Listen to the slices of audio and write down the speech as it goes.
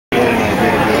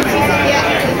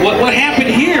What happened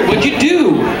here? What'd you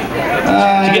do?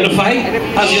 Did you get in a fight?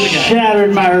 How's the other guy?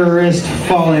 Shattered my wrist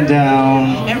falling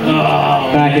down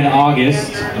back in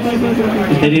August.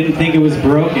 They didn't think it was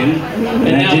broken.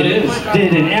 And now it is.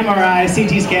 Did an MRI,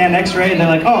 CT scan, X-ray, and they're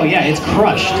like, oh yeah, it's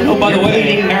crushed. Oh, by the way, you're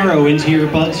bleeding marrow into your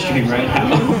bloodstream right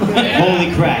now.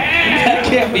 Holy crap. That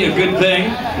can't be a good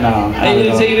thing. No. They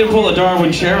didn't say you didn't pull a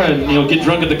Darwin Shara and get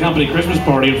drunk at the company Christmas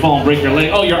party and fall and break your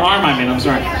leg. Oh, your arm, I mean. I'm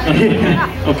sorry.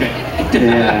 Okay.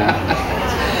 Yeah.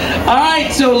 All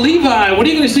right, so Levi, what are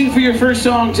you going to sing for your first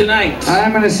song tonight?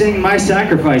 I'm going to sing My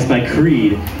Sacrifice by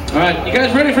Creed. All right, you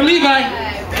guys ready for Levi?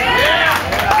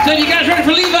 Yeah! So you guys ready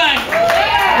for Levi?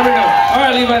 Yeah! Here we go. All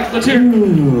right, Levi, let's hear it.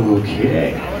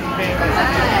 Okay.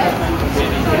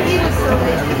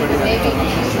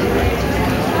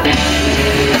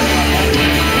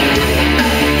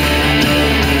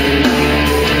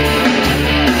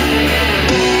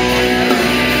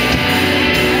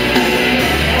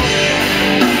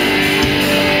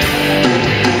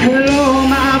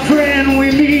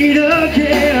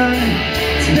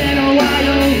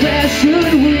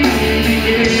 Should we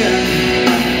begin?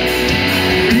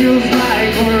 Feels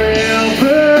like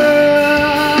forever.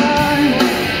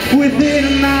 Within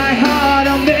my heart a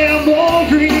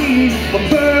memory of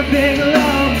perfect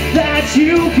love that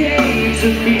you gave to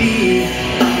me.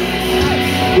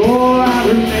 Oh, I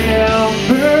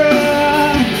remember,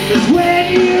 'cause when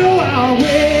you are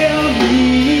with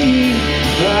me,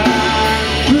 I'm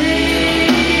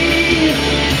free,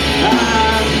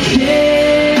 I'm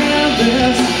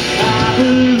careless. I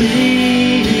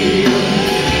believe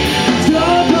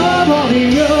top of all the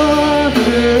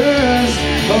others,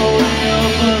 oh, will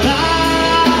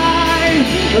fly.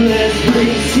 Let's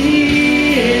bring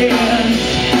tears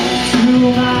to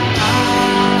my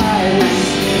eyes,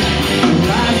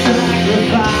 my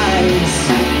sacrifice.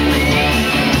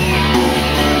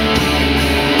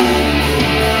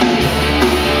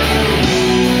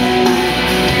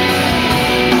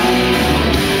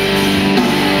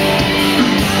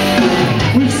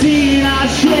 We've seen our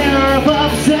share of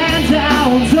ups and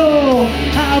downs. Oh,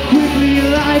 how quickly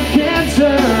life can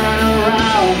turn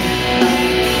around.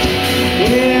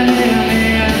 And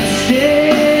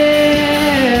still,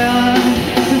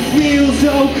 it feels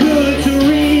so good to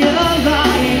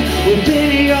realign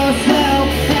within yourself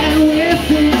and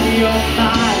within your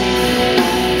mind.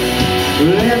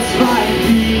 Let's find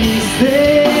peace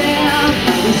there,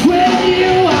 'cause when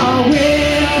you are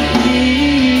with me,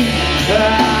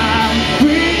 I'm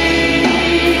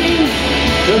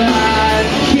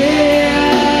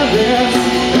careless,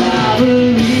 I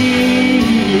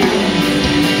believe.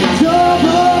 Top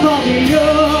of all the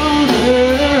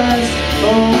others,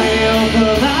 oh, will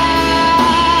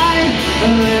fly.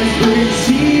 Let's bring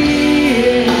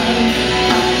tears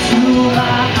to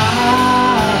my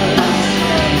eyes,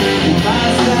 my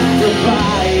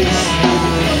sacrifice.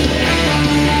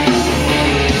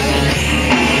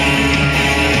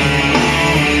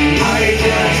 I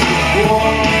just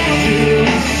want to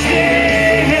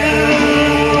stay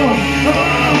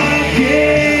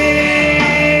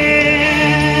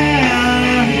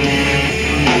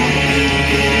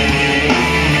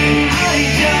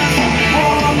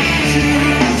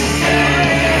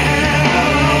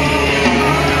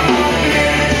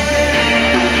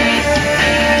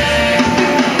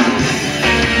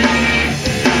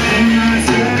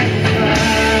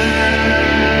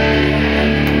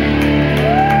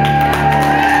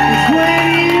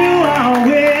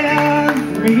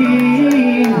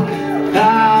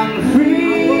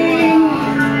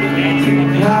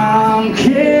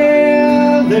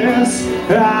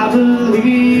I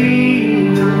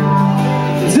believe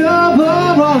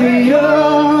above all the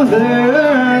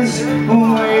others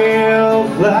will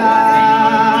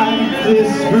fly.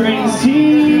 This brings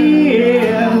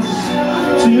tears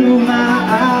to my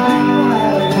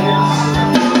eyes.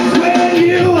 When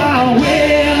you are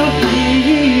with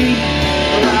me,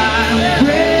 I'm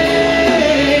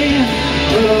brave,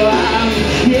 oh, I'm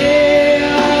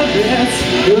careless,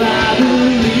 I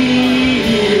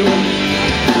believe.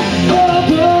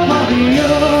 Above all the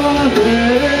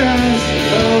others,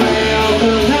 will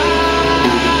fly.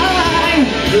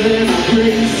 This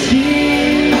brings tears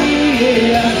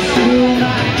to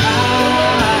my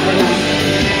eyes,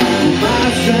 my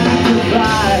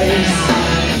sacrifice.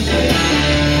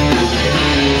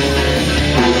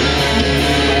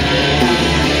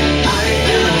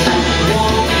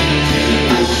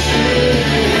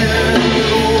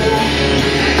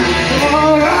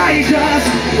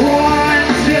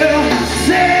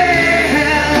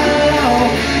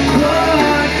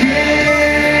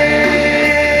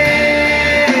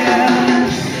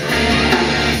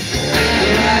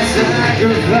 Nice.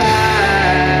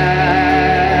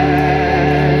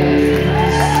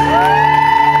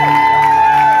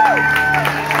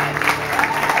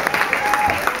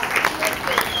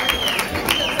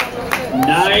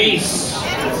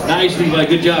 Nice, Levi.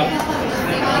 Good job.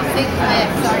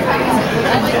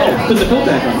 Oh, put the coat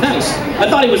back on. Nice. I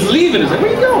thought he was leaving. I was like, where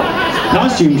are you going?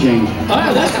 Costume change. All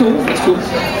right, that's cool. That's cool.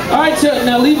 All right, so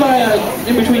now Levi,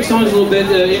 in between songs a little bit,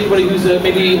 anybody who's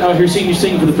maybe out here seeing you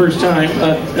sing for the first time,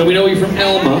 and we know you're from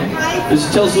Elma.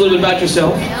 Just tell us a little bit about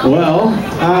yourself. Well,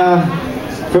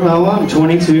 from Elma, I'm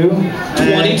 22.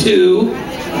 22.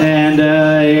 And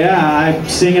yeah, I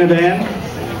sing in a band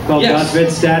called God-Fed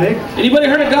Static. Anybody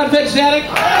heard of God-Fed Static?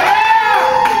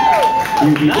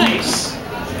 Nice.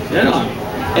 Yeah.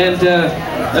 And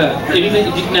anything?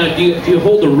 Now, do you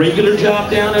hold a regular job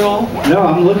down at all? No,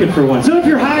 I'm looking for one. So if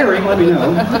you're hiring, let me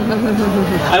know.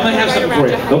 I might have something for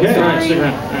you. Okay. All right, stick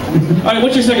around. All right,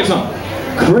 what's your second song?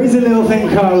 Crazy Little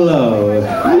Thing-Michael Buble.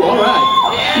 All right.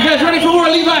 You guys ready for more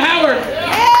Levi Howard?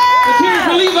 Let's hear it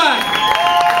for Levi.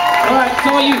 All right, it's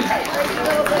all you.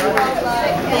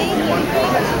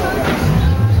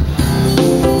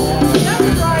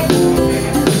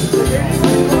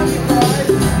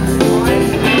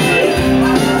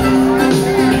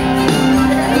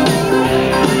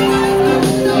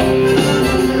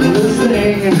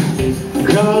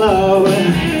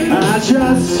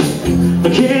 I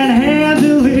can't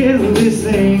handle it, this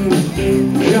thing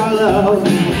called love.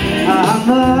 I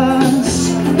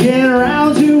must get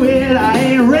around to it, I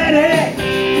ain't ready.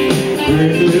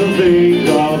 Crazy little thing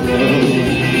called love.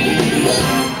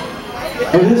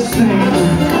 This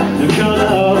thing called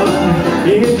love,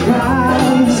 it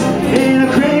cries in a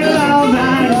cradle all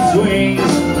night, it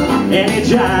swings and it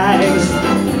jives,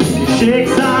 it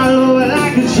shakes all over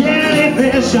like a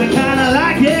jellyfish. I kinda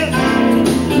like it.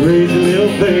 Crazy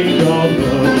little thing called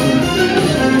love.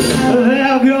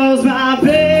 There goes my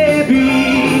baby.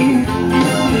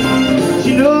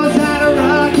 She knows how to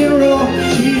rock and roll.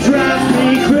 She drives me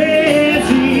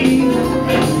crazy.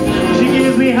 She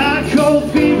gives me hot, cold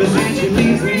fevers, and she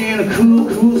leaves me in a cool,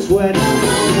 cool sweat.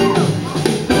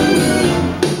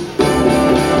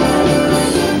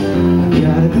 I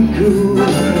gotta be cool,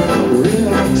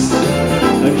 relax,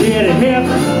 get a hip,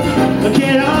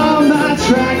 get on my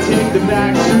track, take the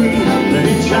back street,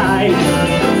 hitchhike,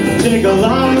 take a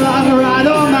long, long ride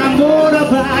on my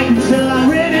motorbike until I'm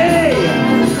ready.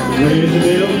 Crazy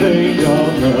little thing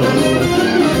called love.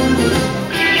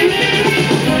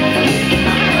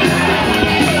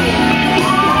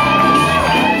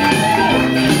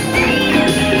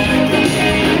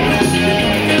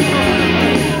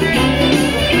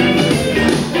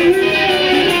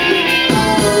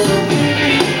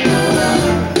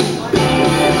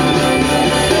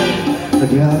 I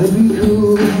gotta be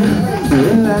cool,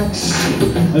 relax,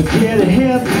 get a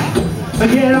hip,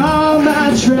 get on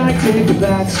my track, take the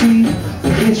back street,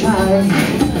 hitchhike,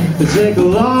 take a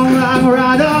long, long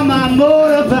ride on my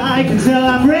motorbike until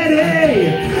I'm ready.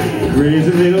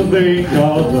 Crazy little thing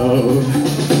called love.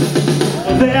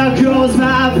 There goes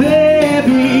my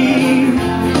baby.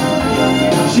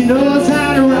 She knows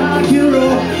how to rock and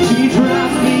roll. She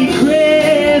drives me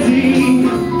crazy.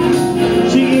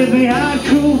 She gives me hot,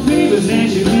 cool fevers, and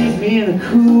she leaves me in a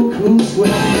cool, cool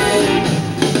sweat.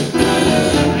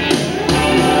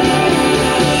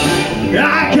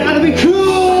 I gotta be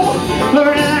cool,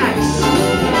 relax,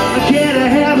 get a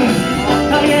heaven,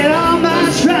 I get on my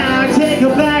track, take a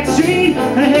back street,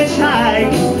 a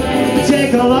hitchhike,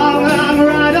 take a long, long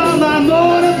ride on my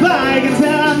motorbike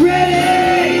until I'm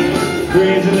ready.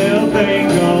 Crazy little thing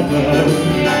called love.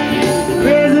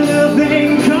 Crazy little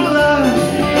thing called love.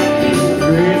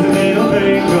 Crazy little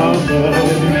thing called love.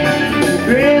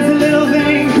 Crazy little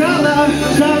thing called love,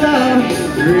 called love.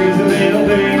 Crazy little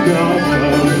thing called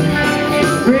love.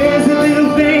 Crazy little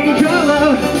thing called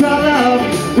love, called love.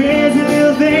 Crazy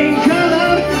little thing called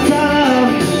love, called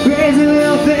love. Crazy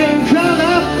little thing called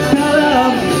love, called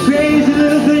love. Crazy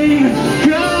little thing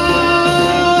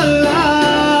called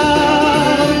love.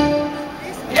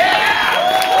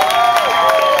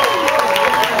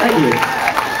 Thank you.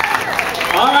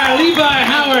 All right, Levi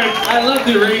Howard. I love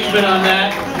the arrangement on that.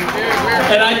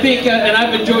 And I think, and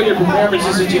I've enjoyed your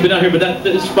performances since you've been out here, but that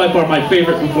is by far my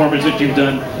favorite performance that you've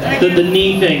done. The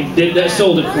knee thing, that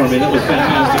sold it for me. That was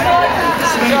fantastic.